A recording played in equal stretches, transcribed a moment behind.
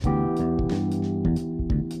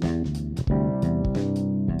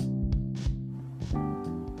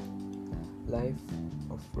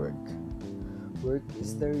Work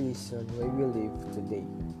is the reason why we live today.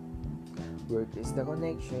 Work is the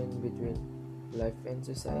connection between life and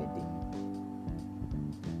society.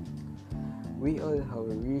 We all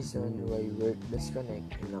have a reason why work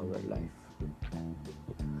disconnect in our life.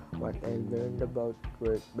 What I learned about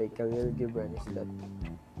work by Khalil Gibran is that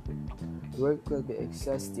work will be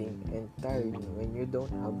exhausting and tiring when you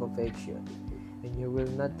don't have affection, and you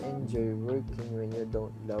will not enjoy working when you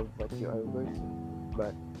don't love what you are working.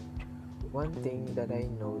 But one thing that I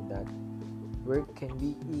know that work can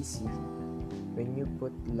be easy when you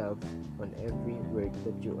put love on every work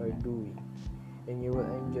that you are doing, and you will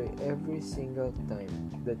enjoy every single time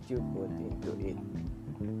that you put into it.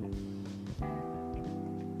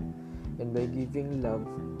 And by giving love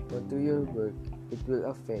onto your work, it will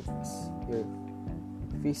affect your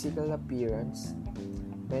physical appearance,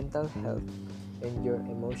 mental health, and your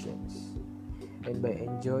emotions. And by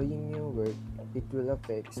enjoying your work, it will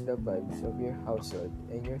affect the vibes of your household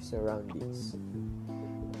and your surroundings.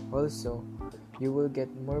 Also, you will get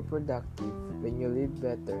more productive when you live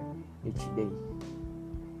better each day.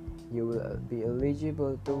 You will be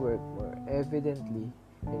eligible to work more evidently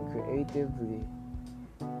and creatively.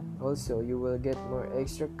 Also, you will get more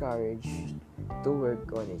extra courage to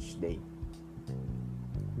work on each day.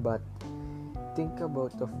 But think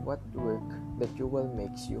about of what work that you will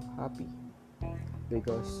makes you happy,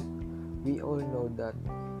 because we all know that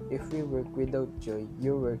if we work without joy,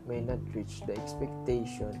 your work may not reach the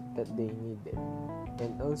expectation that they needed,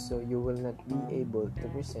 and also you will not be able to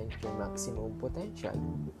present your maximum potential.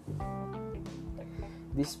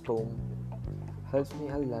 This poem helps me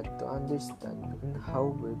a lot to understand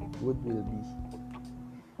how work will be.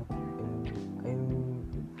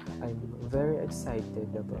 I'm very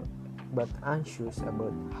excited about but anxious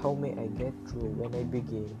about how may I get through when I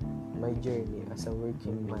begin my journey as a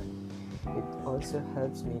working man. It also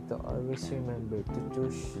helps me to always remember to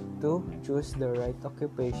choose the right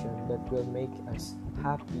occupation that will make us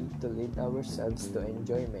happy, to lead ourselves to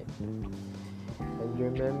enjoyment. And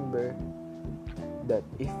remember that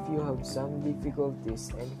if you have some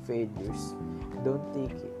difficulties and failures,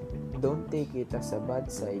 don't take it as a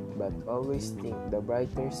bad side, but always think the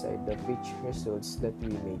brighter side of each results that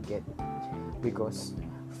we may get, because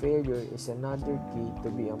failure is another key to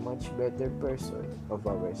be a much better person of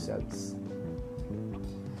ourselves.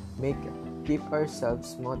 Keep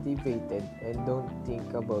ourselves motivated and don't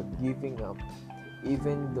think about giving up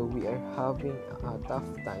even though we are having tough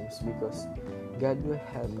times, because God will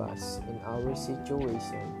help us in our situations.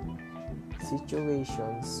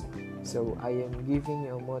 So I am giving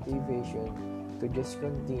you a motivation to just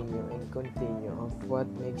continue of what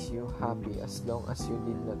makes you happy, as long as you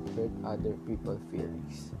did not hurt other people's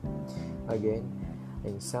feelings. Again,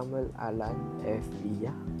 I'm Samuel Alan F.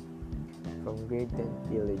 Iya from Grade 10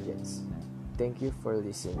 Diligence. Thank you for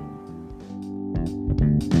listening.